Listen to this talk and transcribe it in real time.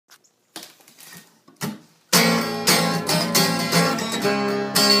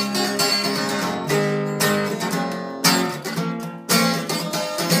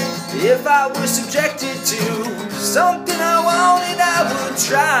something I wanted, I would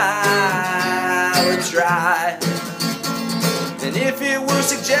try. And if it were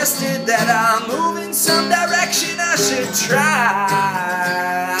suggested that I'm moving some direction, I should try.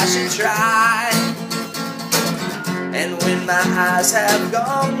 And when my eyes have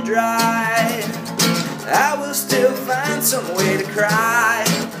gone dry, I will still find some way to cry.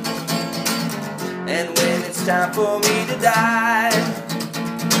 And when it's time for me to die,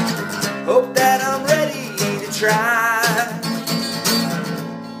 hope that I'm ready to try.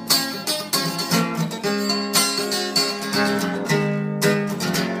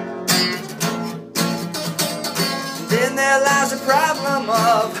 Then there lies the problem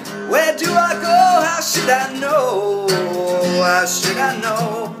of, where do I go? How should I know? How should I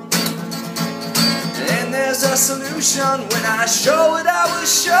know? And there's a solution when I show it, I will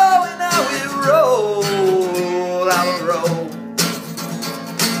show, and I will roll.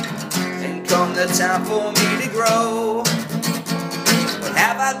 And come the time for me to grow, what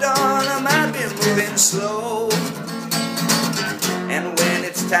have I done? I might be moving slow. And when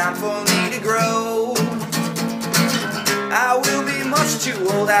it's time for me to grow, I will be much too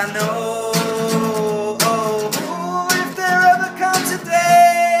old, I know. If there ever comes a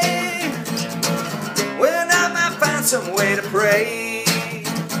day when I might find some way to pray,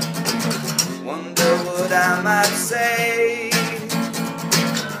 wonder what I might say.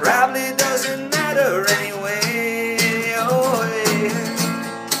 Probably doesn't matter anyway. Oh, yeah.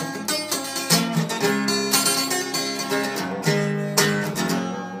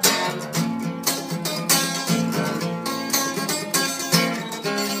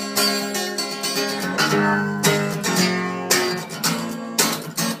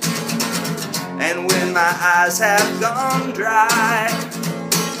 And when my eyes have gone dry,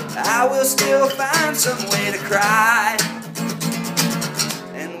 I will still find some way to cry.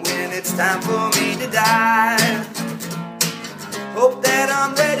 And when it's time for me to die, hope that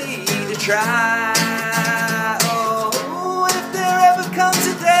I'm ready to try. Oh, if there ever comes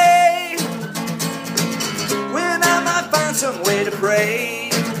a day when I might find some way to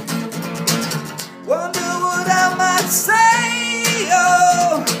pray, wonder what I might say.